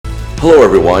Hello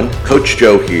everyone, Coach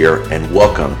Joe here, and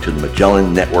welcome to the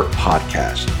Magellan Network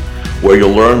Podcast, where you'll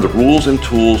learn the rules and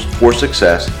tools for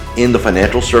success in the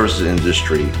financial services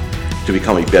industry to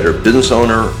become a better business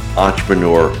owner,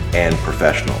 entrepreneur, and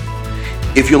professional.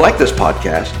 If you like this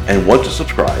podcast and want to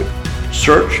subscribe,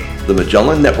 search the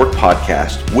Magellan Network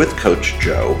Podcast with Coach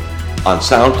Joe on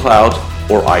SoundCloud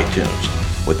or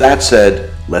iTunes. With that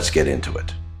said, let's get into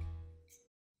it.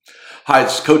 Hi,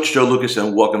 it's Coach Joe Lucas,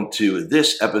 and welcome to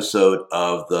this episode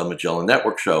of the Magellan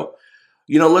Network Show.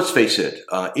 You know, let's face it,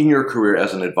 in your career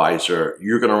as an advisor,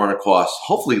 you're going to run across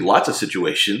hopefully lots of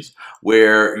situations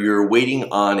where you're waiting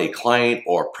on a client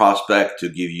or prospect to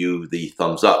give you the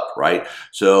thumbs up, right?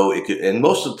 So, and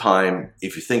most of the time,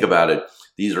 if you think about it,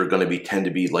 these are going to tend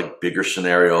to be like bigger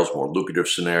scenarios, more lucrative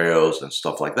scenarios, and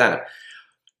stuff like that.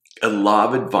 A lot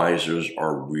of advisors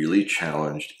are really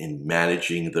challenged in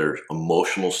managing their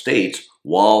emotional states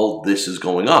while this is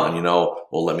going on.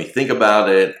 Well, let me think about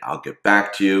it. I'll get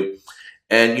back to you.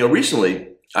 And, recently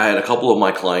I had a couple of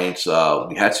my clients,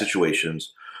 we had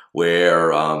situations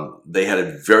where they had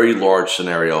a very large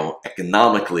scenario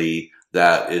economically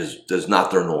that is not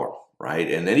their norm, right?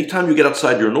 And anytime you get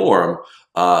outside your norm,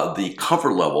 the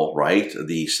comfort level, right,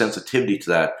 the sensitivity to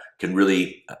that can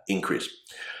really increase.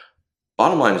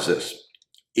 Bottom line is this: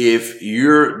 if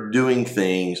you're doing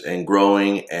things and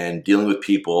growing and dealing with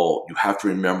people, you have to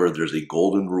remember there's a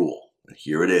golden rule. And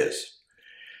here it is.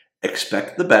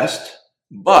 Expect the best,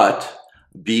 but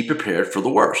be prepared for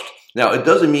the worst. Now, it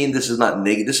doesn't mean this is not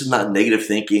negative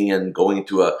thinking and going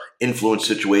into an influence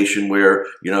situation where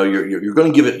you're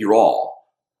going to give it your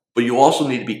all. But you also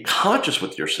need to be conscious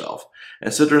with yourself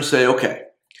and sit there and say, okay,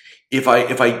 if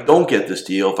I don't get this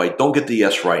deal, if I don't get the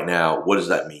yes right now, what does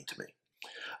that mean to me?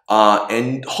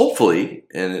 And hopefully,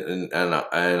 and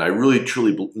I really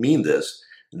truly mean this,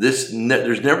 there's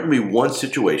never going to be one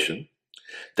situation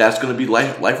that's going to be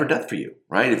life or death for you,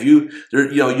 right? If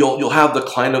you'll have the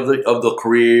client of the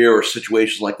career or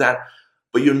situations like that,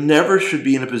 but you never should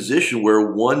be in a position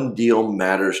where one deal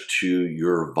matters to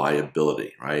your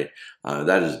viability, right?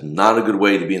 That is not a good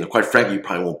way to be in. Quite frankly, you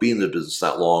probably won't be in the business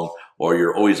that long, or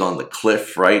you're always on the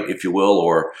cliff, right, if you will,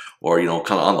 or kind of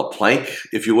on the plank,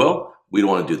 if you will. We don't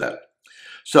want to do that.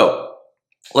 So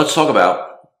let's talk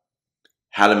about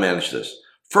how to manage this.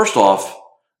 First off,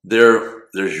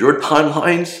 there's your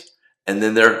timelines, and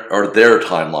then there are their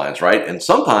timelines, right? And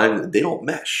sometimes they don't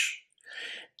mesh.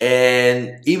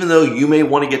 And even though you may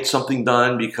want to get something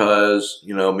done because,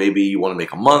 maybe you want to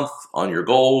make a month on your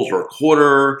goals or a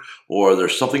quarter, or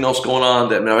there's something else going on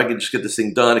that, I can just get this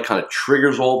thing done. It kind of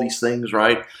triggers all these things,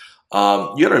 right? You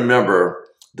got to remember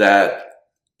that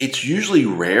it's usually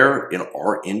rare in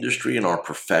our industry, in our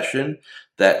profession,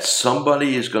 that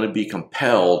somebody is going to be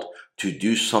compelled to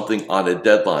do something on a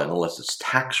deadline, unless it's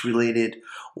tax related,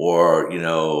 or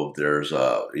there's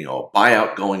a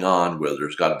buyout going on where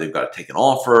they've got to take an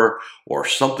offer or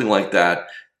something like that.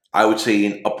 I would say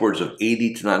in upwards of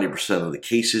 80 to 90% of the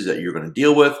cases that you're going to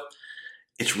deal with,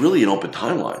 it's really an open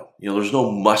timeline. There's no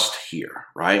must here,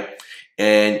 right?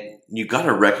 And you got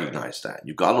to recognize that.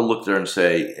 You got to look there and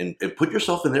say, and put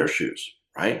yourself in their shoes,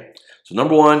 right? So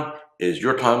number one is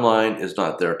your timeline is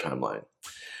not their timeline.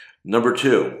 Number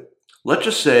two, let's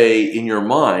just say in your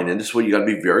mind, and this is what you got to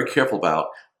be very careful about.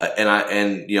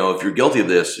 And if you're guilty of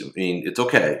this, it's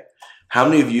okay. How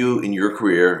many of you in your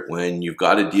career, when you've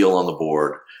got a deal on the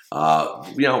board,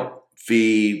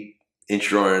 fee,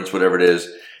 insurance, whatever it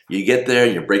is, you get there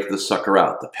and you break the sucker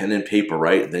out, the pen and paper,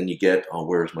 right? And then you get,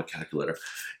 where's my calculator?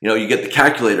 You get the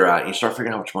calculator out and you start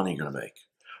figuring out how much money you're going to make,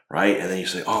 right? And then you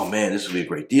say, oh man, this will be a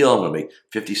great deal. I'm going to make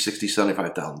 $50,000, $60,000,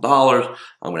 $75,000.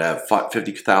 I'm going to have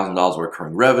 $50,000 of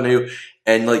recurring revenue.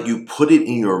 And you put it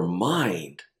in your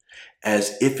mind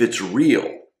as if it's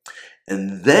real.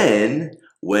 And then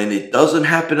when it doesn't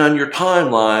happen on your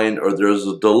timeline, or there's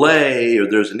a delay, or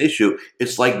there's an issue,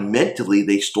 it's like mentally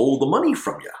they stole the money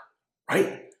from you,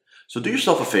 right? So do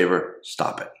yourself a favor,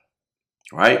 stop it,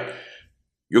 right?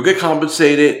 You'll get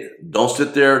compensated. Don't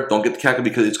sit there. Don't get the calculator,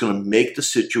 because it's going to make the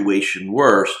situation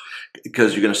worse,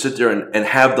 because you're going to sit there and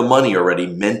have the money already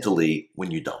mentally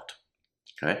when you don't,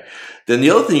 okay? Then the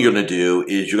other thing you're going to do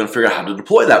is you're going to figure out how to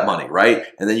deploy that money, right?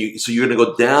 And then you're going to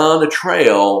go down a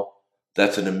trail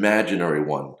that's an imaginary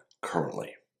one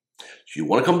currently. So you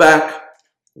want to come back,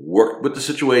 work with the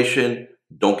situation,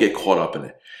 don't get caught up in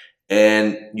it.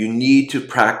 And you need to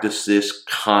practice this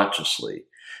consciously.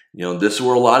 This is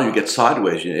where a lot of you get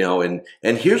sideways,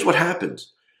 and here's what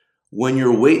happens. When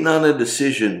you're waiting on a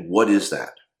decision, what is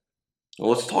that?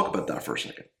 Well, let's talk about that for a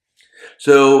second.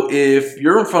 So if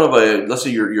you're in front of let's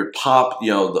say your top,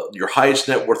 your highest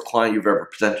net worth client you've ever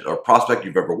presented or prospect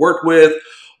you've ever worked with,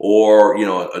 or,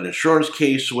 an insurance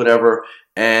case or whatever,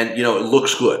 and, it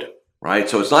looks good, right?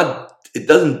 So it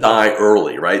doesn't die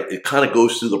early, right? It kind of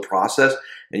goes through the process,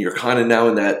 and you're kind of now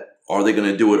in that, are they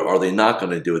going to do it? Are they not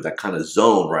going to do it? That kind of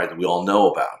zone, right? That we all know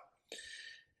about.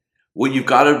 What you've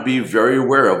got to be very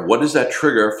aware of, what is that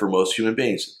trigger for most human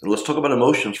beings? And let's talk about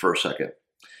emotions for a second.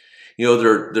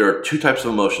 There are two types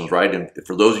of emotions, right? And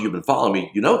for those of you who've been following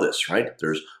me, you know this, right?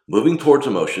 There's moving towards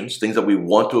emotions, things that we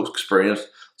want to experience,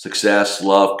 success,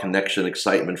 love, connection,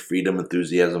 excitement, freedom,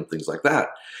 enthusiasm, things like that.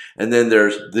 And then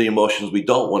there's the emotions we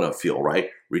don't want to feel, right?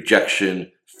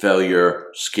 Rejection,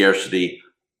 failure, scarcity,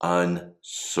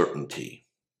 uncertainty.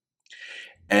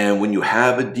 And when you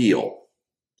have a deal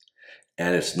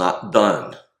and it's not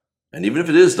done, and even if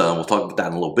it is done, we'll talk about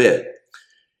that in a little bit,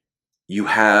 you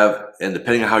have, and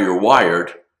depending on how you're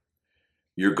wired,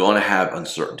 you're going to have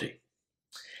uncertainty.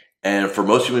 And for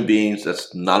most human beings,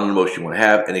 that's not an emotion you want to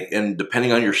have. And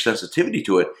depending on your sensitivity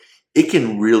to it, it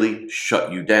can really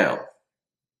shut you down,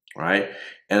 right?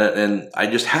 And I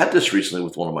just had this recently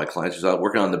with one of my clients who's out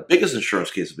working on the biggest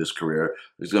insurance case of his career.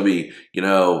 It's going to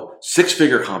be,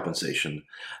 six-figure compensation.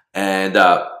 And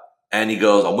he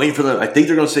goes, I'm waiting for them. I think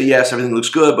they're going to say yes, everything looks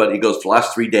good. But he goes, for the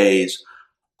last 3 days,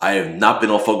 I have not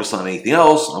been all focused on anything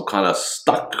else. I'm kind of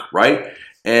stuck, right?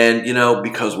 And,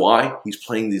 because why? He's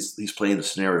playing the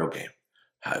scenario game.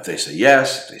 If they say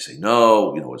yes, if they say no,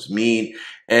 what does it mean?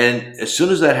 And as soon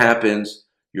as that happens,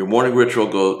 your morning ritual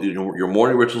goes, your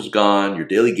morning ritual's gone, your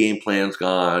daily game plan's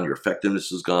gone, your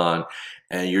effectiveness is gone,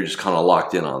 and you're just kind of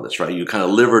locked in on this, right? You kind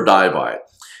of live or die by it.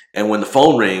 And when the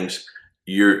phone rings,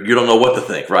 you don't know what to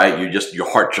think, right?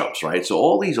 Your heart jumps, right?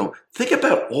 So think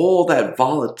about all that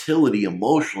volatility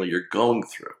emotionally you're going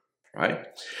through, right?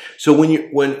 So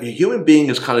when a human being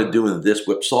is kind of doing this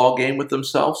whipsaw game with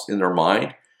themselves in their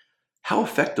mind, how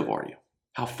effective are you?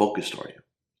 How focused are you?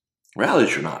 Reality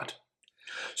is you're not.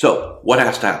 So what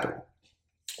has to happen?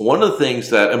 One of the things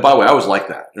that, and by the way, I was like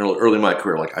that early in my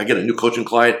career. Like, I get a new coaching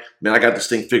client, man, I got this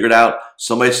thing figured out.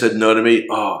 Somebody said no to me.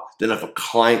 Then if a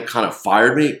client kind of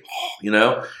fired me,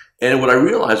 and what I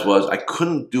realized was I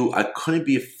couldn't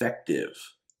be effective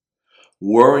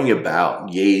worrying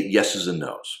about yeses and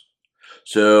nos.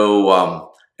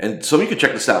 So, and some of you can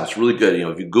check this out. It's really good.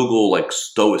 If you Google like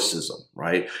Stoicism,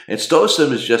 right? And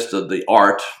Stoicism is just the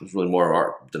art, it's really more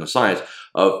art than a science,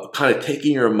 of kind of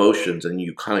taking your emotions and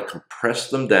you kind of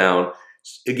compress them down.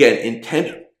 Again,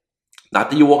 intention. Not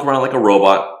that you walk around like a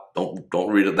robot.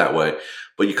 Don't read it that way.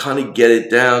 But you kind of get it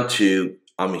down to,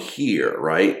 I'm here,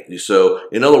 right? So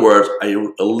in other words, I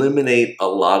eliminate a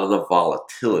lot of the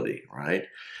volatility, right?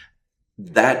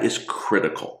 That is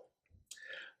critical.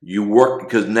 You work,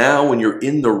 because now when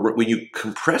you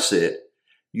compress it,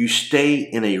 you stay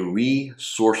in a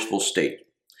resourceful state.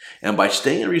 And by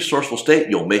staying in a resourceful state,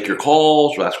 you'll make your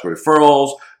calls, you'll ask for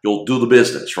referrals, you'll do the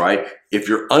business, right? If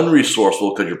you're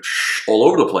unresourceful because you're all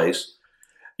over the place,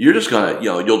 you're just gonna,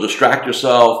 you'll distract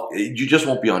yourself. You just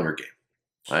won't be on your game,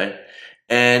 right?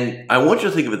 And I want you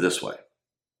to think of it this way.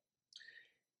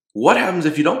 What happens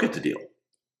if you don't get the deal?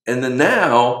 And then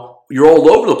now you're all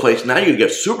over the place. Now you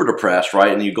get super depressed,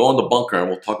 right? And you go in the bunker, and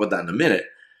we'll talk about that in a minute.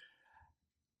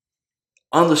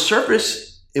 On the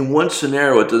surface, in one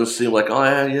scenario, it doesn't seem like,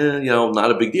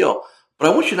 not a big deal. But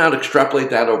I want you now to extrapolate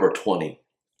that over a 20,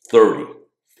 30,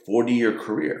 40-year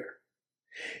career.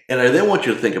 And I then want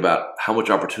you to think about how much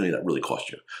opportunity that really cost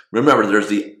you. Remember, there's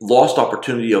the lost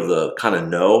opportunity of the kind of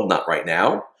no, not right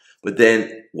now, but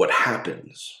then what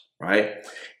happens, right?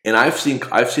 And I've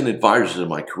seen advisors in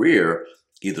my career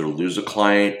either lose a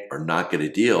client or not get a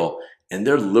deal, and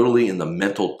they're literally in the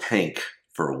mental tank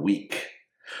for a week.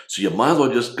 So you might as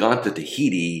well just gone to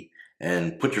Tahiti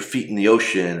and put your feet in the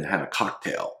ocean and have a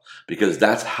cocktail, because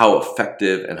that's how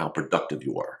effective and how productive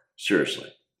you are.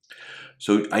 Seriously.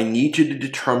 So I need you to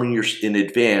determine in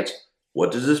advance,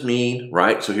 what does this mean,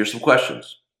 right? So here's some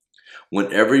questions.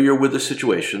 Whenever you're with a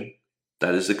situation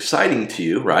that is exciting to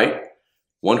you, right?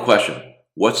 One question: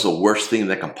 what's the worst thing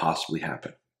that can possibly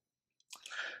happen?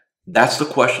 That's the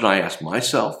question I ask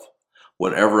myself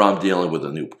whenever I'm dealing with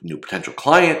a new potential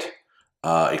client,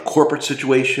 a corporate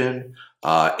situation,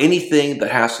 anything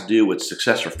that has to do with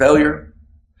success or failure.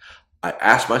 I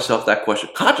ask myself that question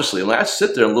consciously, and I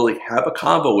sit there and literally have a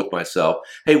convo with myself.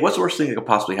 Hey, what's the worst thing that could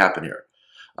possibly happen here?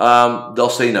 They'll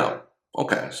say no.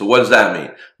 Okay, so what does that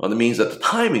mean? Well, it means that the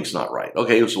timing's not right.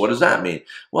 Okay, so what does that mean?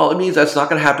 Well, it means that's not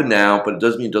going to happen now, but it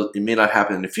does mean it may not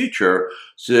happen in the future.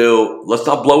 So let's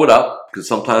not blow it up, because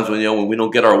sometimes when we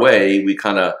don't get our way, we'll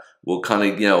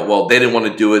well, they didn't want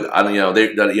to do it.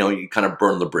 You kind of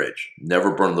burn the bridge.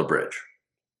 Never burn the bridge.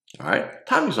 All right,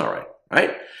 timing's not right,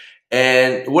 right?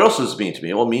 And what else does this mean to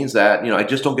me? Well, it means that I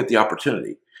just don't get the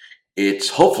opportunity. it's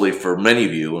hopefully for many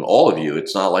of you and all of you,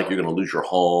 it's not like you're going to lose your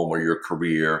home or your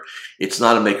career. It's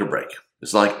not a make or break.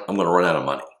 It's not like I'm going to run out of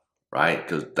money, right?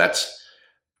 Because that's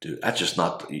just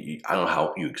not, I don't know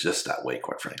how you exist that way,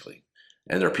 quite frankly.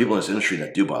 And there are people in this industry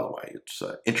that do, by the way. It's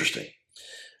interesting.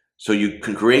 So you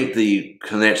can create the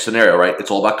scenario, right? It's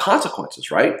all about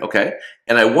consequences, right? Okay.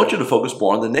 And I want you to focus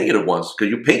more on the negative ones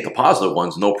because you paint the positive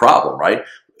ones, no problem, right?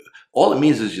 All it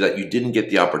means is that you didn't get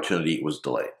the opportunity, it was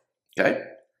delayed. Okay.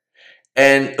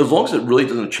 And as long as it really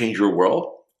doesn't change your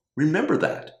world, remember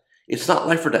that. It's not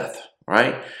life or death,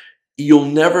 right? You'll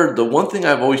never, the one thing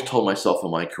I've always told myself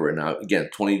in my career now, again,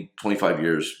 20, 25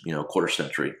 years, quarter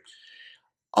century,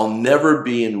 I'll never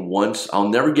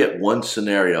get one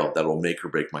scenario that will make or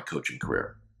break my coaching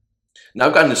career. Now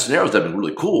I've gotten into scenarios that have been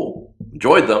really cool,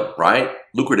 enjoyed them, right?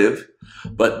 Lucrative,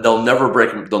 but they'll never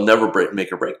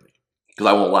make or break me because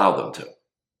I won't allow them to,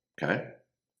 okay?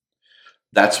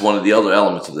 That's one of the other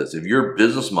elements of this. If your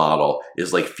business model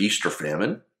is like feast or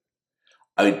famine,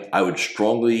 I would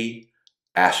strongly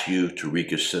ask you to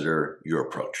reconsider your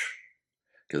approach.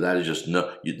 Because that is just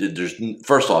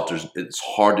it's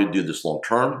hard to do this long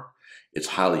term. It's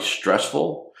highly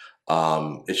stressful.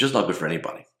 It's just not good for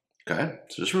anybody. Okay,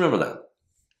 so just remember that.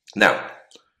 Now,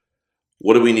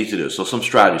 what do we need to do? So some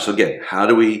strategies. So again, how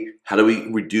do we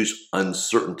reduce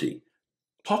uncertainty?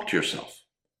 Talk to yourself.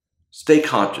 Stay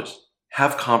conscious.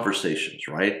 Have conversations.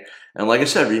 Right. And like I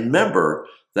said, remember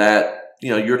that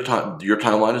your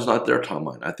timeline is not their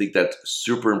timeline. I think that's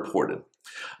super important.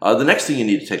 The next thing you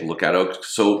need to take a look at,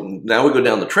 so now we go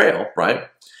down the trail, right?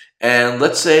 And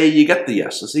let's say you get the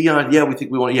yes. Let's say, yeah, we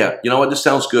think we want to, yeah, you know what, this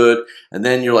sounds good. And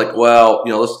then you're like, well,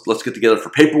 let's get together for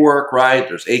paperwork, right?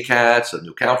 There's ACATs,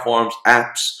 new account forms,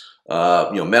 apps,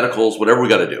 medicals, whatever we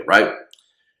got to do, right?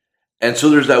 And so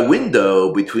there's that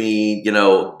window between,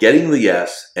 getting the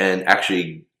yes and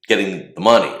actually getting the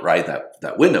money, right?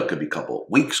 That window could be a couple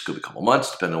weeks, could be a couple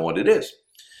months, depending on what it is.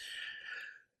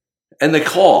 And they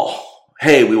call.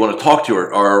 Hey, we want to talk to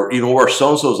her, or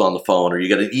so-and-so's on the phone, or you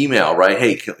get an email, right?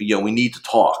 Hey, we need to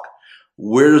talk.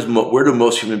 Where do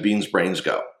most human beings' brains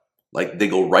go? Like they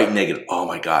go right negative. Oh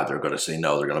my God, they're going to say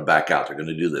no. They're going to back out. They're going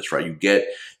to do this, right? You get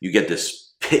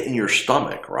this pit in your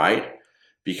stomach, right?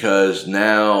 Because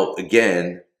now,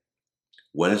 again,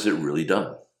 when is it really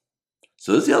done?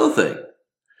 So that's the other thing.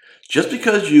 Just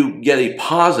because you get a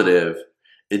positive,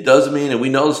 it doesn't mean, and we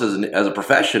know this as a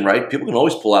profession, right? People can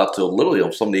always pull out till literally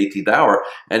some the 18th hour.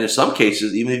 And in some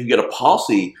cases, even if you get a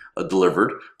policy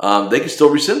delivered, they can still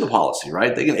rescind the policy,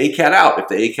 right? They can ACAT out if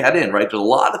they ACAT in, right? There's a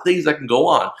lot of things that can go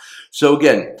on. So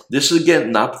again, this is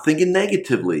not thinking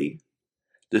negatively.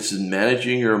 This is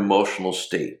managing your emotional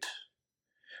state.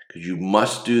 Because you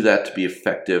must do that to be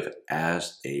effective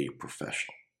as a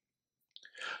professional.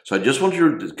 So I just want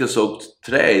you to, so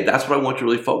today, that's what I want you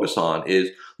to really focus on is,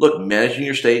 look, managing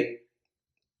your state,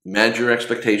 manage your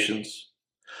expectations,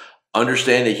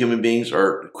 understand that human beings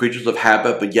are creatures of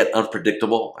habit, but yet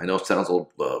unpredictable. I know it sounds a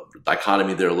little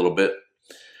dichotomy there a little bit.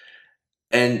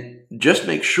 And just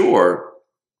make sure,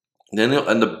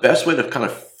 and the best way to kind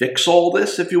of fix all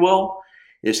this, if you will,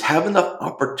 is have enough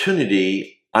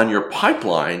opportunity on your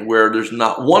pipeline where there's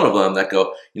not one of them that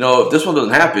go, if this one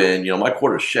doesn't happen, my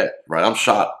quarter's shit, right? I'm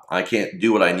shot. I can't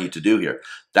do what I need to do here.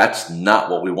 That's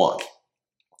not what we want.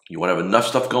 You want to have enough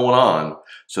stuff going on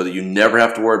so that you never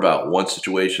have to worry about one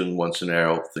situation, one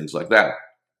scenario, things like that.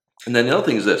 And then the other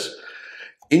thing is this.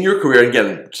 In your career,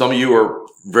 again, some of you are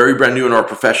very brand new in our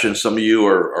profession. Some of you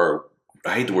are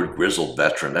I hate the word grizzled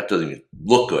veteran. That doesn't even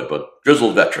look good, but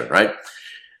grizzled veteran, right?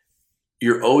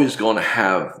 You're always going to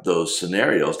have those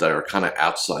scenarios that are kind of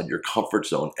outside your comfort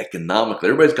zone economically.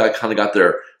 Everybody's got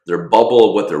their bubble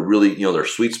of what they're really, their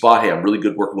sweet spot. Hey, I'm really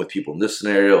good working with people in this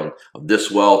scenario and of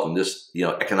this wealth and this,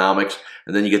 economics.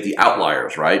 And then you get the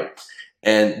outliers, right?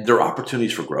 And there are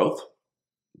opportunities for growth,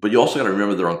 but you also got to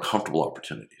remember they're uncomfortable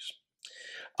opportunities.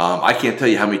 I can't tell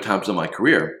you how many times in my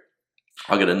career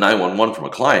I'll get a 911 from a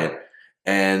client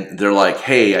and they're like,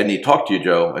 hey, I need to talk to you,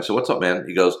 Joe. I said, what's up, man?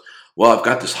 He goes, well, I've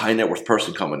got this high net worth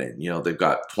person coming in. They've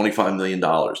got $25 million,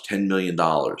 $10 million,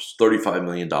 $35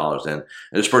 million. And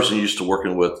this person used to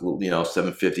working with,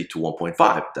 750 to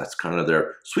 1.5. That's kind of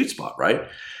their sweet spot, right?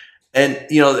 And,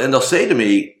 and they'll say to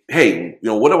me, hey,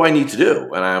 what do I need to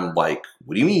do? And I'm like,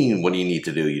 what do you mean? What do you need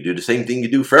to do? You do the same thing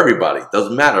you do for everybody. It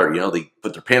doesn't matter. They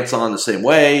put their pants on the same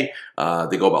way.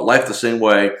 They go about life the same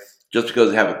way. Just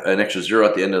because they have an extra zero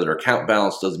at the end of their account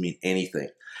balance doesn't mean anything.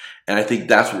 And I think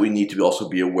that's what we need to also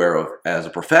be aware of as a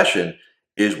profession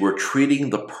is we're treating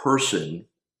the person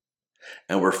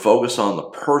and we're focused on the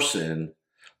person.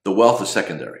 The wealth is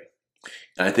secondary.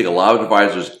 And I think a lot of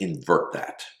advisors invert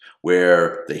that.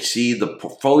 where they see the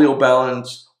portfolio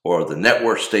balance or the net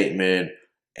worth statement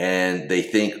and they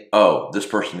think, oh, this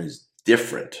person is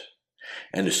different.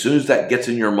 And as soon as that gets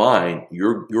in your mind,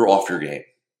 you're off your game.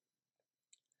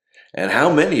 And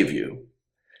how many of you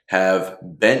have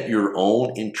bent your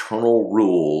own internal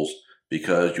rules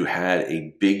because you had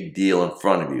a big deal in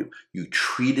front of you? You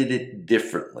treated it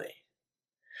differently.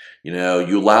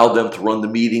 You allowed them to run the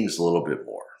meetings a little bit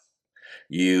more.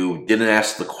 You didn't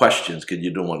ask the questions because you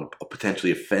didn't want to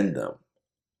potentially offend them.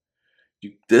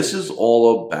 This is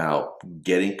all about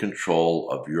getting control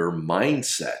of your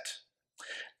mindset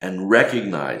and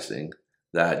recognizing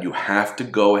that you have to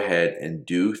go ahead and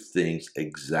do things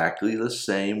exactly the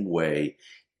same way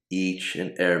each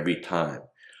and every time.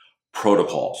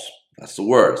 Protocols. That's the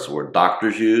word. It's the word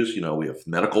doctors use. We have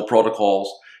medical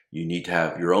protocols. You need to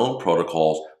have your own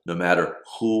protocols no matter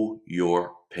who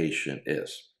your patient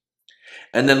is.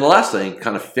 And then the last thing,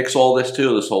 kind of fix all this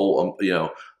too, this whole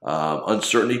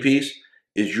uncertainty piece,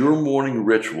 is your morning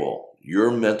ritual,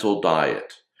 your mental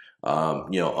diet.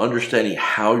 Understanding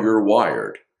how you're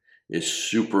wired is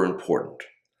super important,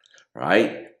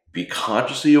 right? Be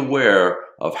consciously aware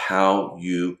of how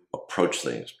you approach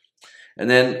things. And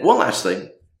then one last thing,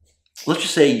 let's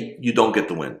just say you don't get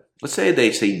the win. Let's say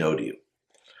they say no to you,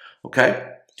 okay?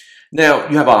 Now,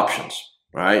 you have options,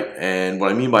 right? And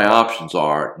what I mean by options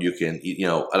are you can,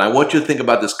 and I want you to think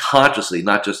about this consciously,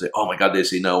 not just say, oh my God, they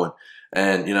say no.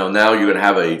 And now you're going to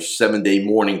have a 7-day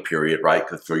mourning period, right?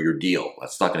 For your deal.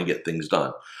 That's not going to get things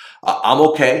done. I'm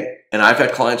okay. And I've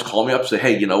had clients call me up and say,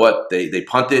 hey, you know what? They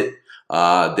punted. They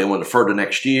want to defer to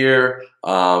next year.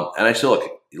 And I say,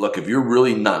 look, if you're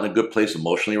really not in a good place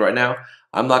emotionally right now,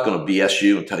 I'm not going to BS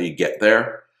you until you get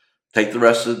there. Take the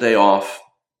rest of the day off.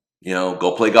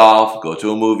 Go play golf, go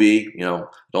to a movie.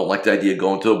 Don't like the idea of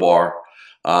going to a bar.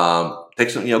 Take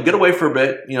some, get away for a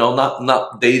bit,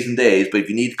 not days and days, but if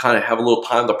you need to kind of have a little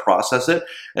time to process it.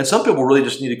 And some people really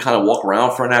just need to kind of walk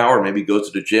around for an hour, maybe go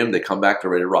to the gym. They come back,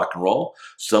 they're ready to rock and roll.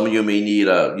 Some of you may need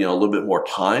a little bit more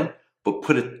time, but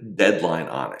put a deadline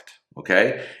on it.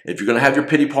 Okay. If you're going to have your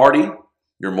pity party,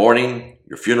 your mourning,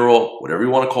 your funeral, whatever you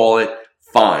want to call it,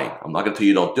 fine. I'm not going to tell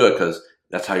you don't do it because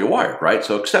that's how you're wired, right?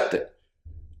 So accept it.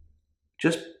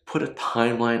 Just put a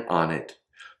timeline on it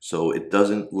so it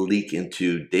doesn't leak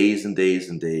into days and days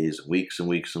and days, weeks and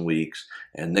weeks and weeks.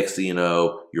 And next thing you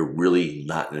know, you're really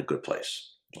not in a good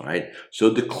place. All right.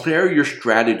 So declare your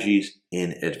strategies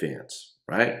in advance,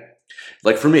 right?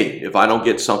 Like for me, if I don't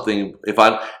get something,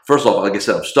 first of all, like I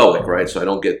said, I'm stoic, right? So I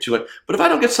don't get too much. But if I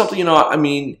don't get something,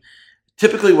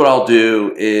 typically what I'll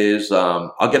do is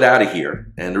I'll get out of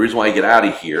here. And the reason why I get out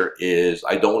of here is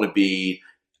I want to be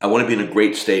in a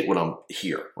great state when I'm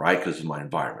here, right? Because of my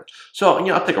environment. So,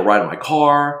 I'll take a ride in my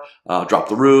car, drop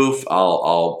the roof.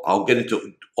 I'll get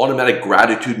into automatic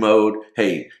gratitude mode.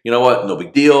 Hey, you know what? No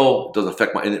big deal. It doesn't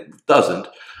affect and it doesn't.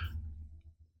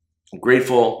 I'm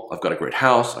grateful. I've got a great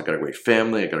house. I've got a great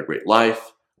family. I've got a great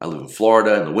life. I live in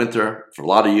Florida in the winter. For a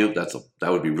lot of you,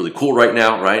 that would be really cool right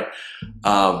now, right?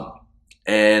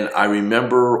 And I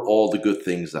remember all the good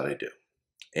things that I do.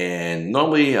 And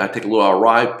normally I take a little hour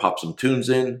ride, pop some tunes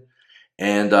in,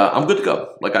 and I'm good to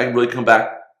go. Like I can really come back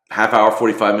half hour,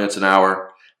 45 minutes, an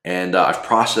hour, and I've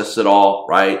processed it all,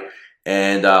 right?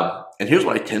 And here's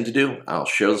what I tend to do. I'll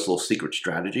share this little secret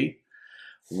strategy.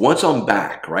 Once I'm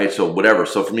back, right? So whatever.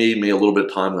 So for me, maybe a little bit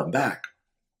of time and I'm back.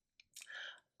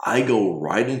 I go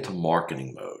right into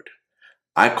marketing mode.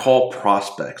 I call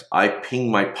prospects. I ping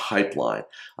my pipeline.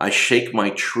 I shake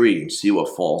my tree and see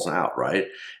what falls out, right?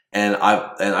 And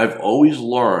I've always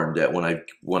learned that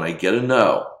when I get a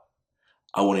no,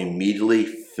 I want to immediately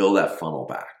fill that funnel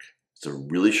back. It's a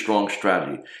really strong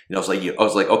strategy. I was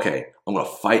like, okay, I'm going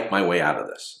to fight my way out of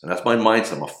this. And that's my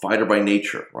mindset. I'm a fighter by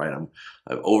nature, right?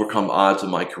 I've overcome odds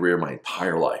in my career my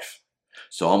entire life.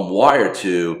 So I'm wired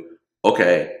to,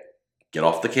 okay, get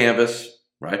off the canvas,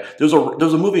 right? There's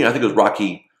a movie, I think it was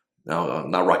Rocky, no,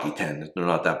 not Rocky 10. They're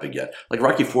not that big yet. Like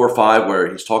Rocky 4 or 5,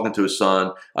 where he's talking to his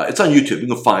son. It's on YouTube. You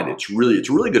can find it. It's a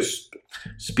really good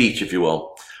speech, if you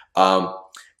will.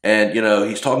 And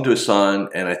he's talking to his son,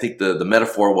 and I think the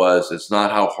metaphor was, it's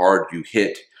not how hard you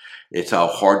hit, it's how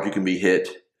hard you can be hit,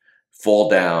 fall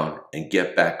down, and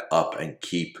get back up and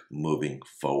keep moving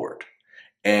forward.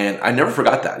 And I never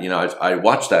forgot that. I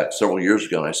watched that several years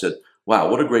ago, and I said, wow,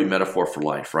 what a great metaphor for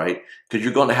life, right? Because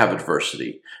you're going to have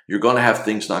adversity. You're going to have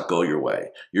things not go your way.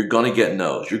 You're going to get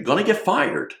no's. You're going to get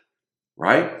fired,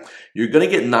 right? You're going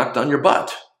to get knocked on your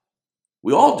butt.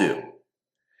 We all do.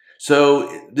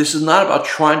 So this is not about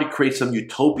trying to create some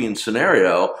utopian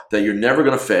scenario that you're never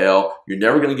going to fail. You're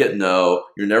never going to get no.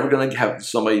 You're never going to have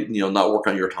somebody, not work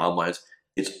on your timelines.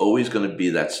 it's always going to be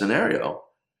that scenario.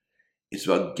 It's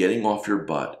about getting off your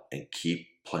butt and keep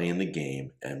playing the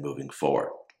game and moving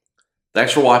forward.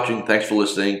 Thanks for watching. Thanks for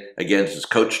listening. Again, this is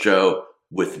Coach Joe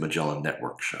with the Magellan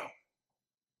Network Show.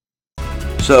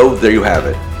 So there you have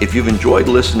it. If you've enjoyed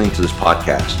listening to this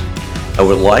podcast and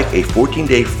would like a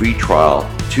 14-day free trial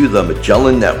to the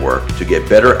Magellan Network to get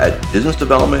better at business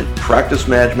development, practice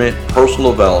management,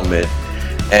 personal development,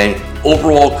 and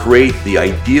overall create the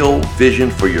ideal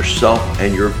vision for yourself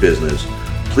and your business,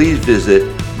 please visit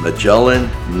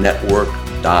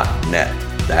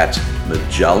MagellanNetwork.net. That's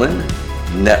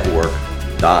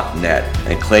MagellanNetwork.net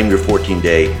and claim your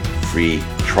 14-day free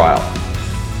trial.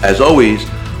 As always,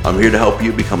 I'm here to help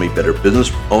you become a better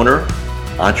business owner,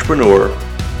 entrepreneur,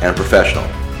 and professional.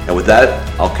 And with that,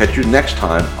 I'll catch you next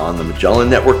time on the Magellan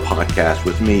Network podcast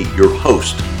with me, your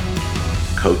host,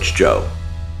 Coach Joe.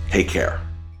 Take care.